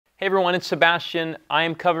Hey everyone, it's Sebastian. I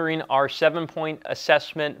am covering our 7-point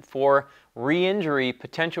assessment for re-injury,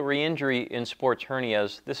 potential re-injury in sports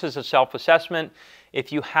hernias. This is a self-assessment.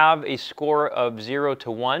 If you have a score of 0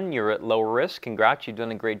 to 1, you're at low risk. Congrats, you've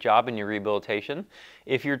done a great job in your rehabilitation.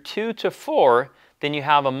 If you're 2 to 4, then you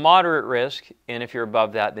have a moderate risk, and if you're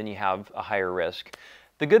above that, then you have a higher risk.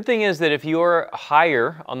 The good thing is that if you're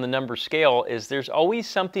higher on the number scale, is there's always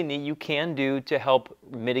something that you can do to help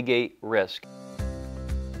mitigate risk.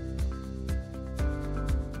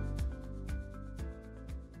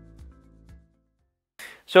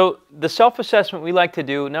 So the self-assessment we like to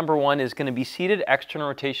do, number one, is going to be seated external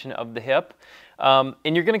rotation of the hip. And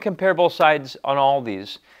you're going to compare both sides on all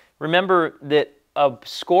these. Remember that a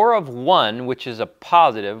score of 1, which is a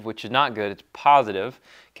positive, which is not good, it's positive,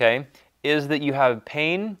 okay, is that you have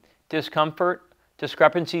pain, discomfort,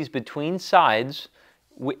 discrepancies between sides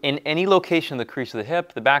in any location of the crease of the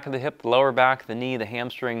hip, the back of the hip, the lower back, the knee, the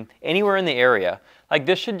hamstring, anywhere in the area. Like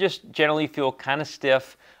this should just generally feel kind of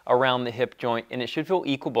stiff around the hip joint, and it should feel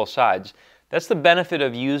equal both sides. That's the benefit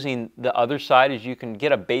of using the other side, is you can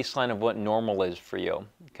get a baseline of what normal is for you,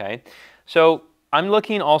 okay? So I'm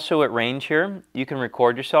looking also at range here. You can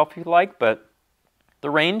record yourself if you like, but the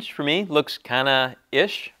range for me looks kind of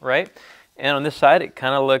ish, right? And on this side, it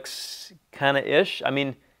kind of looks kind of ish. I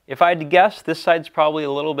mean, if I had to guess, this side's probably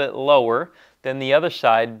a little bit lower than the other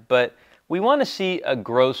side, but we want to see a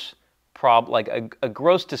gross a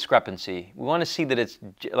gross discrepancy. We want to see that it's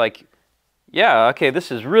like, yeah, okay,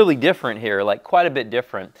 this is really different here, like quite a bit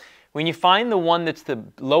different. When you find the one that's the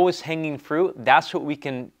lowest hanging fruit, that's what we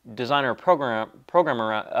can design our program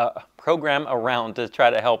around to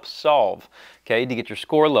try to help solve, okay, to get your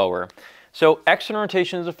score lower. So external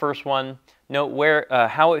rotation is the first one. Note where,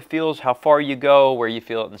 how it feels, how far you go, where you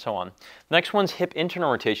feel it, and so on. The next one's hip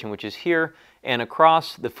internal rotation, which is here and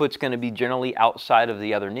across. The foot's going to be generally outside of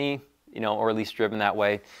the other knee, you know, or at least driven that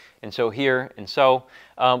way. And so here and so.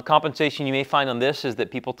 Compensation you may find on this is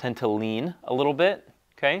that people tend to lean a little bit,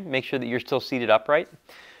 okay? Make sure that you're still seated upright.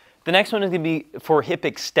 The next one is going to be for hip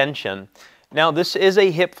extension. Now this is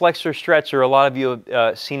a hip flexor stretch, or a lot of you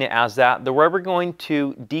have seen it as that. The way we're going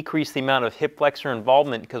to decrease the amount of hip flexor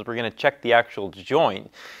involvement, because we're going to check the actual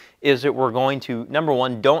joint, is that we're going to, number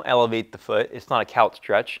one, don't elevate the foot. It's not a couch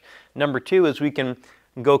stretch. Number two is we can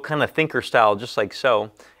go kind of thinker style, just like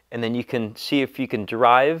so. And then you can see if you can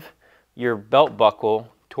drive your belt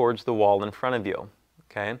buckle towards the wall in front of you,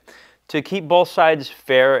 okay? To keep both sides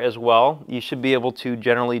fair as well, you should be able to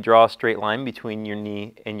generally draw a straight line between your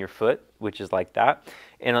knee and your foot, which is like that.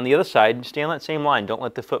 And on the other side, stay on that same line. Don't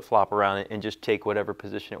let the foot flop around it and just take whatever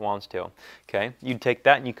position it wants to, okay? You take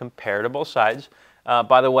that and you compare to both sides.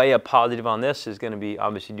 By the way, a positive on this is going to be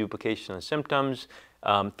obviously duplication of symptoms,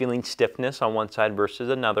 feeling stiffness on one side versus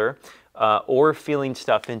another, or feeling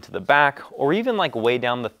stuff into the back, or even like way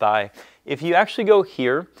down the thigh. If you actually go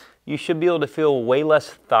here, you should be able to feel way less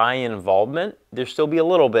thigh involvement. There'll still be a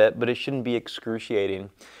little bit, but it shouldn't be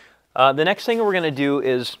excruciating. The next thing we're going to do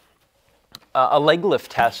is a leg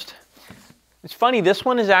lift test. It's funny, this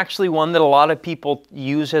one is actually one that a lot of people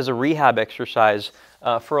use as a rehab exercise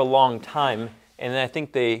for a long time, and I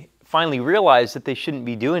think they finally realize that they shouldn't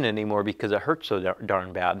be doing it anymore because it hurts so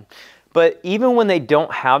darn bad. But even when they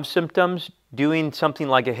don't have symptoms, doing something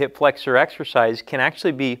like a hip flexor exercise can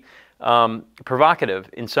actually be provocative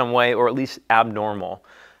in some way, or at least abnormal.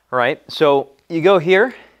 All right, so you go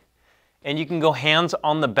here and you can go hands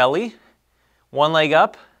on the belly, one leg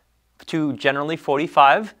up to generally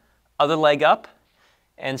 45, other leg up,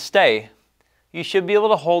 and stay. You should be able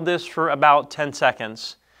to hold this for about 10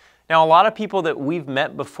 seconds. Now, a lot of people that we've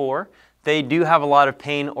met before, they do have a lot of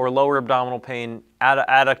pain or lower abdominal pain,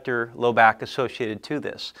 adductor, low back associated to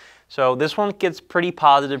this. So this one gets pretty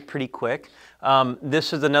positive pretty quick.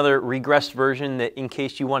 This is another regressed version that in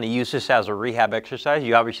case you want to use this as a rehab exercise,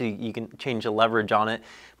 you can change the leverage on it.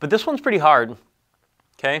 But this one's pretty hard,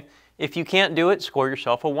 okay? If you can't do it, score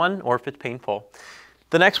yourself a 1, or if it's painful.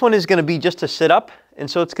 The next one is going to be just to sit up, and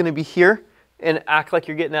so it's going to be here and act like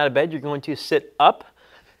you're getting out of bed. You're going to sit up,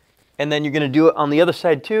 and then you're going to do it on the other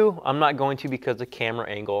side too. I'm not going to because of camera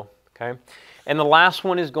angle, okay? And the last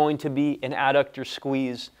one is going to be an adductor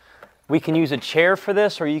squeeze. We can use a chair for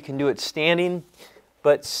this, or you can do it standing,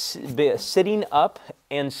 but sitting up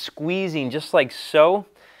and squeezing just like so,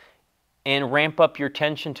 and ramp up your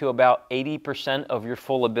tension to about 80% of your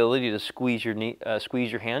full ability to squeeze your knee,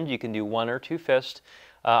 squeeze your hand. You can do 1 or 2 fists.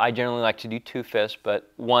 I generally like to do 2 fists,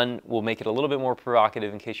 but 1 will make it a little bit more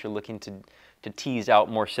provocative in case you're looking to tease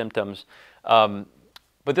out more symptoms.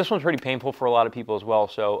 But this one's pretty painful for a lot of people as well,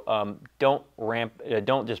 so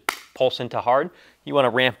don't just pulse into hard. You want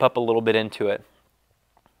to ramp up a little bit into it.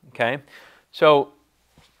 Okay. okay? So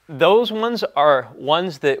those ones are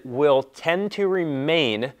ones that will tend to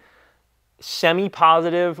remain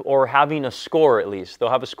semi-positive or having a score at least. They'll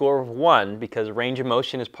have a score of 1 because range of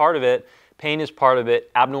motion is part of it, pain is part of it,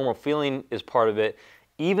 abnormal feeling is part of it,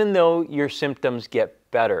 even though your symptoms get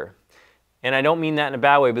better. And I don't mean that in a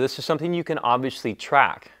bad way, but this is something you can obviously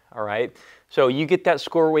track, all right? So you get that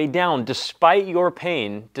score way down despite your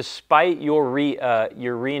pain, despite your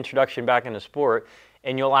reintroduction back into sport,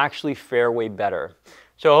 and you'll actually fare way better.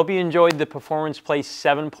 So I hope you enjoyed the Performance Place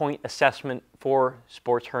 7-point assessment for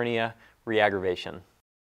sports hernia re-aggravation.